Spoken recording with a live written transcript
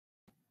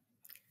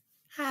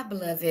Hi,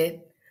 beloved.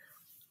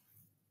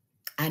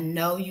 I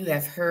know you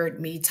have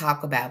heard me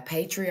talk about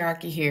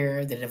patriarchy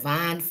here, the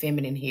divine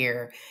feminine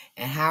here,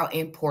 and how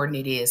important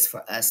it is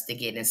for us to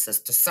get in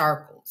sister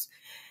circles.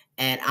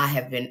 And I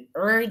have been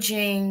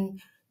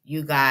urging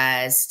you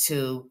guys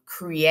to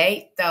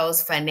create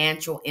those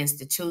financial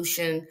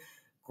institution,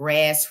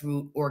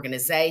 grassroots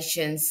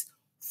organizations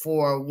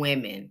for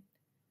women,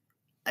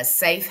 a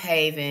safe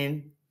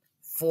haven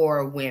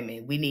for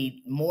women. We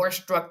need more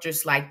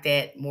structures like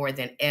that more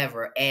than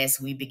ever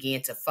as we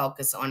begin to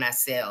focus on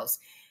ourselves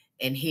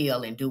and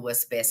heal and do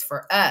what's best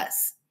for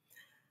us.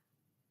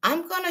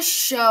 I'm going to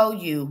show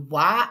you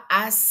why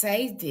I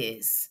say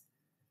this,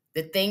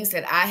 the things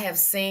that I have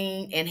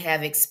seen and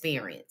have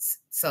experienced.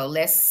 So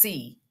let's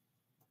see.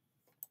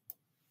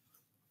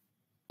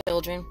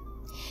 Children.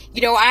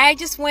 I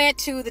just went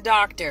to the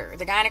doctor,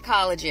 the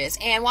gynecologist,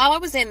 and while I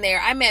was in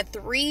there, I met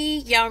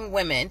three young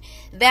women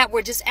that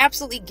were just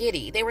absolutely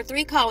giddy. They were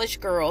three college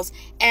girls,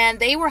 and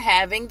they were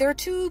having their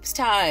tubes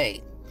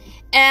tied.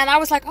 And I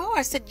was like, oh,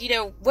 I said,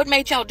 what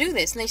made y'all do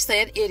this? And they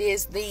said, it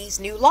is these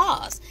new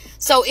laws.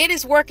 So it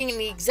is working in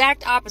the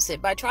exact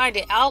opposite. By trying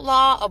to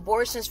outlaw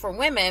abortions for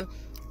women,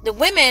 the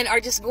women are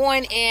just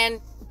going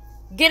and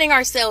getting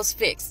ourselves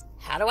fixed.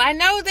 How do I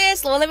know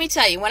this? Well, let me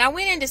tell you. When I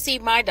went in to see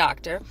my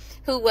doctor,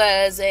 who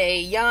was a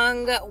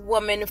young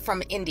woman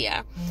from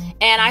India,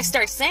 and I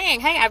start saying,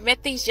 hey, I've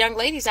met these young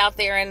ladies out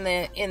there in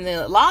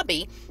the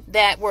lobby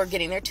that were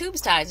getting their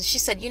tubes tied. And she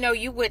said,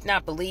 you would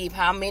not believe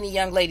how many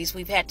young ladies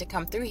we've had to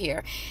come through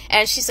here.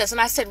 And she says, and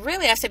I said,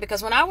 really? I said,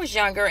 because when I was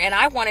younger and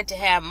I wanted to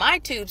have my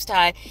tubes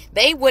tied,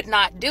 they would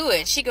not do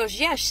it. She goes,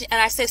 yes.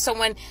 And I said, so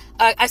when,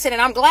 I said,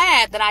 and I'm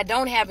glad that I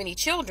don't have any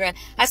children.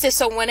 I said,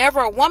 so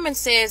whenever a woman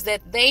says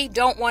that they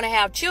don't want to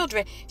have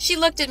children, she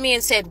looked at me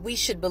and said, we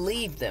should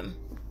believe them.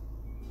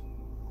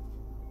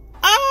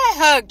 I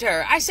hugged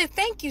her. I said,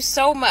 thank you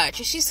so much.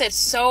 And she said,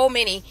 so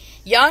many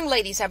young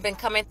ladies have been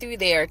coming through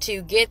there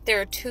to get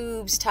their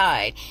tubes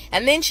tied.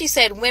 And then she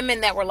said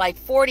women that were like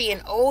 40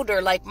 and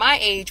older, like my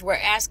age, were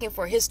asking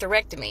for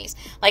hysterectomies.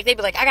 Like they'd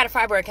be like, I got a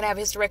fibroid, can I have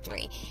a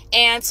hysterectomy?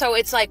 And so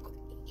it's like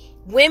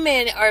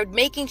women are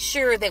making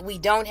sure that we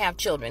don't have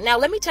children. Now,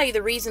 let me tell you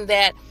the reason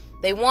that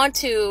they want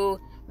to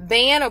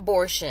ban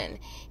abortion.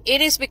 It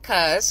is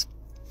because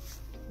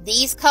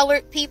these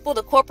colored people,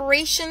 the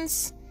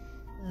corporations,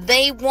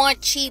 they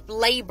want cheap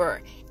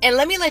labor. And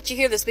let me let you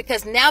hear this,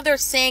 because now they're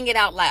saying it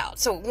out loud.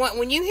 So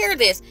when you hear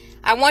this,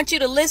 I want you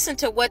to listen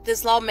to what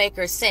this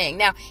lawmaker is saying.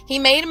 Now, he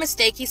made a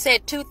mistake. He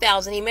said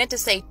 2,000. He meant to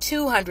say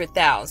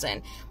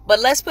 200,000. But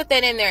let's put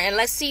that in there and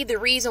let's see the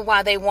reason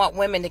why they want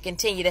women to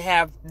continue to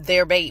have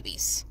their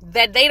babies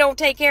that they don't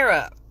take care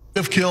of.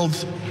 We've killed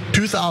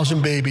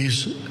 2,000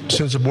 babies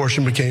since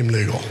abortion became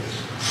legal.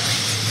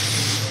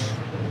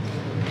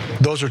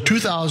 Those are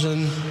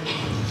 2,000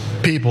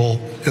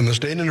 people in the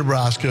state of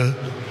Nebraska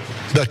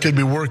that could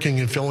be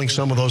working and filling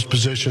some of those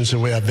positions,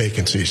 and we have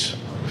vacancies.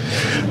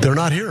 They're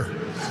not here.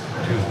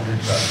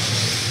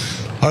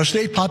 Our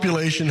state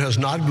population has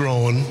not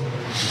grown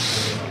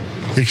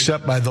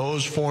except by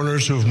those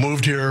foreigners who have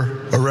moved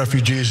here or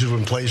refugees who have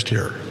been placed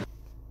here.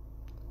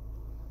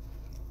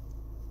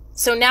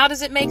 So now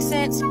does it make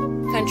sense?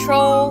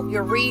 Control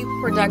your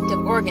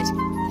reproductive organs.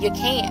 You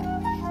can.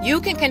 You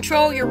can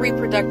control your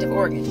reproductive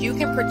organs. You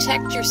can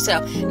protect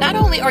yourself. Not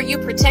only are you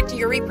protecting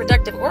your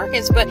reproductive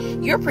organs, but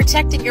you're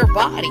protecting your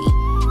body.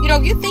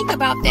 You think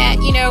about that,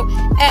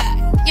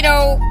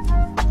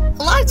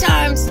 a lot of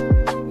times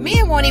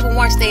men won't even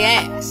wash their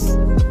ass.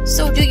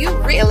 So do you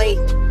really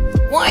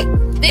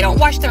want? They don't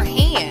wash their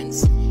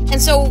hands.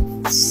 And so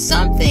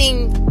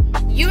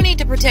you need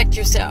to protect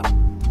yourself.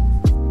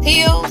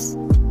 Pills,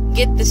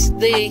 get the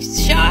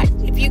shot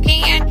if you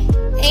can.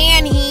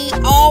 And he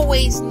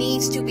always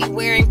needs to be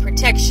wearing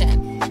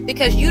protection,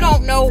 because you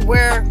don't know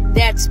where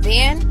that's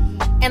been.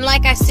 And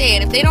like I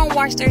said, if they don't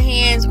wash their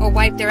hands or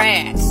wipe their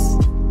ass,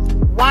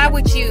 why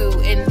would you,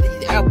 in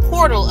a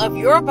portal of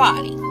your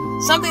body,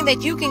 something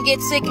that you can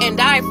get sick and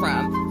die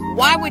from,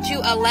 why would you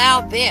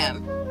allow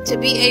them to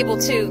be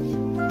able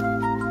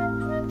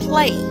to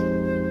play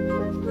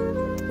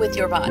with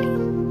your body?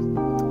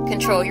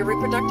 Control your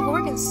reproductive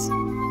organs.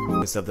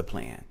 Of the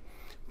plan.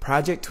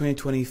 Project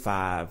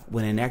 2025,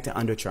 when enacted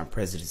under Trump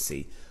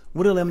presidency,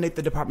 would eliminate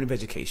the Department of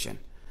Education.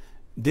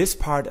 This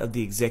part of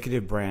the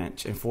executive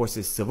branch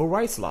enforces civil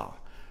rights law,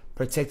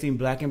 protecting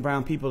black and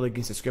brown people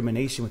against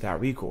discrimination without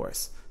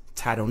recourse.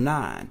 Title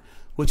IX,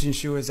 which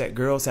ensures that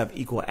girls have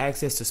equal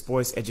access to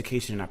sports,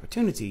 education, and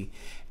opportunity,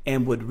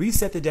 and would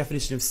reset the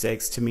definition of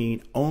sex to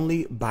mean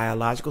only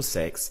biological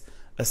sex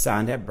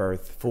assigned at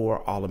birth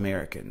for all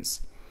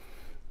Americans.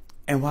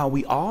 And while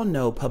we all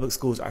know public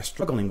schools are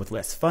struggling with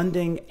less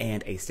funding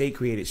and a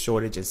state-created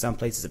shortage in some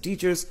places of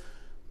teachers,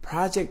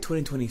 Project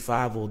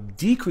 2025 will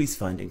decrease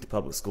funding to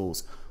public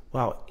schools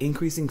while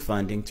increasing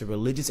funding to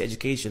religious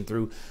education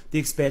through the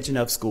expansion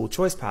of school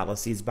choice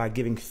policies by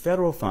giving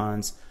federal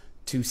funds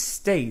to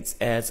states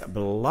as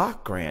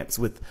block grants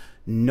with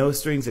no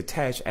strings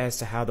attached as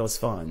to how those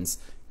funds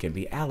can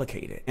be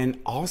allocated. And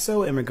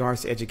also in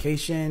regards to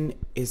education,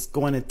 it's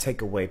going to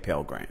take away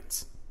Pell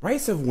Grants.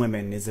 Rights of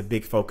women is a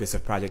big focus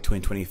of Project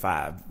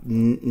 2025,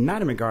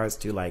 not in regards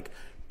to like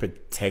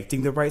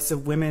protecting the rights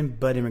of women,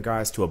 but in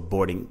regards to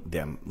aborting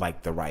them,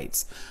 like the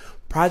rights.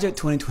 Project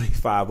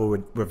 2025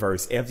 will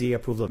reverse FDA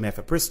approval of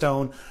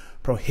mifepristone,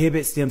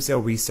 prohibit stem cell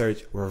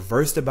research,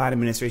 reverse the Biden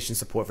administration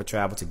support for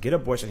travel to get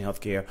abortion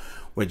health care,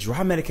 withdraw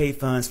Medicaid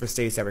funds for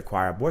states that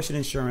require abortion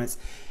insurance,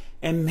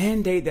 and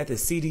mandate that the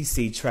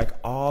CDC track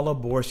all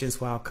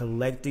abortions while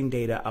collecting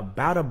data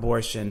about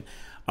abortion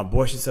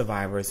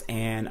survivors,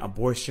 and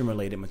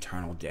abortion-related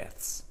maternal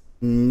deaths.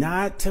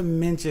 Not to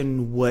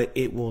mention what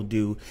it will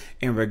do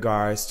in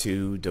regards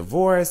to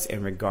divorce,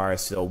 in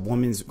regards to a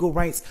woman's legal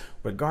rights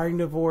regarding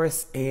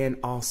divorce, and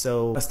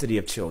also custody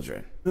of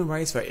children. Human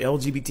rights for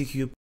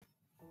LGBTQ.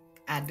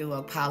 I do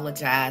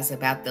apologize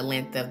about the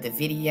length of the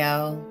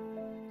video.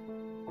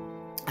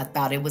 I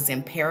thought it was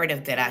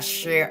imperative that I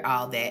share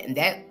all that, and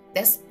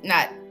that's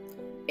not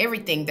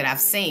everything that I've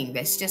seen.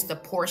 That's just a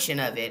portion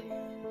of it.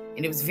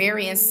 And it was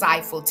very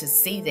insightful to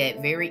see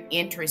that, very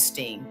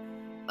interesting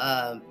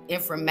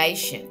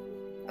information.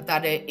 I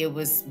thought it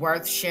was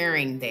worth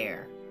sharing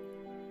there.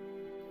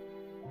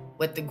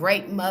 What the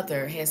Great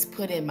Mother has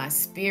put in my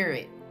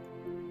spirit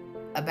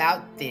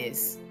about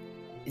this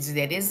is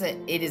that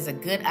it is a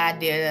good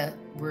idea.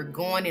 We're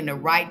going in the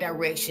right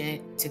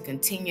direction to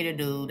continue to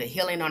do the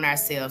healing on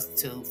ourselves,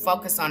 to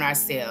focus on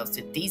ourselves,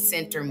 to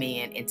decenter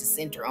men and to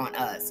center on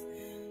us.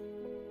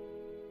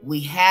 We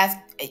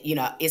have,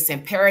 it's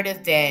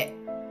imperative that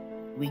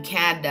we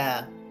kind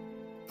of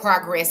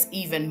progress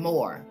even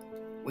more.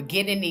 We're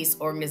getting these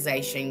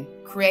organizations,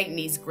 creating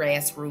these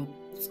grassroots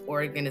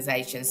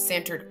organizations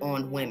centered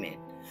on women.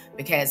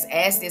 Because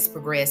as this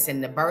progresses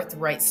and the birth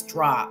rates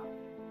drop,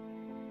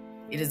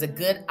 it is a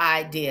good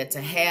idea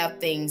to have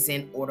things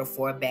in order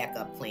for a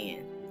backup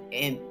plan.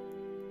 And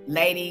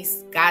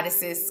ladies,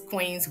 goddesses,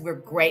 queens, we're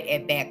great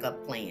at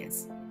backup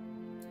plans.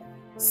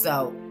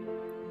 So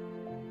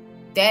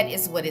that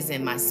is what is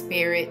in my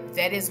spirit.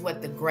 That is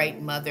what the Great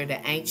Mother, the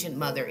Ancient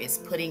Mother, is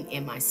putting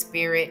in my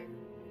spirit.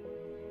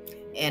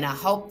 And I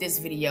hope this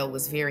video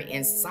was very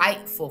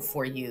insightful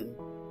for you.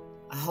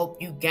 I hope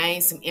you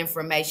gained some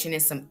information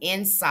and some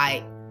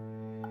insight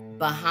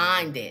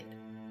behind it.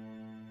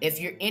 If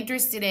you're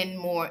interested in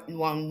more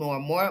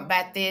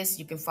about this,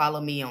 you can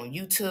follow me on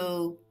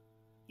YouTube.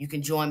 You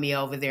can join me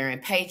over there in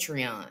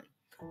Patreon.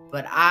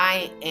 But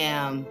I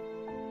am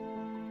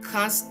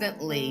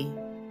constantly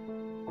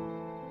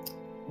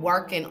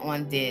working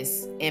on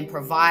this and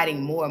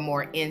providing more and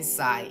more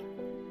insight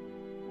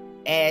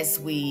as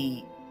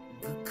we,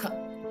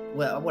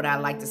 what I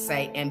like to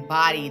say,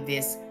 embody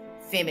this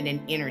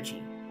feminine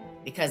energy,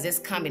 because it's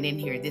coming in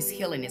here. This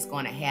healing is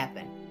going to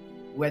happen,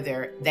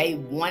 whether they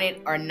want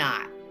it or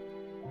not,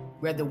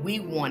 whether we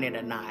want it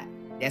or not.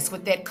 That's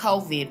what that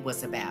COVID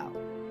was about,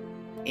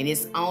 and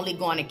it's only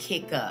going to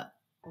kick up.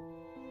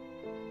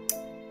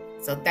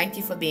 So thank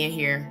you for being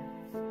here.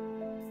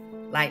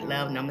 Light,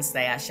 love, namaste,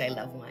 ashe,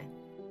 love one.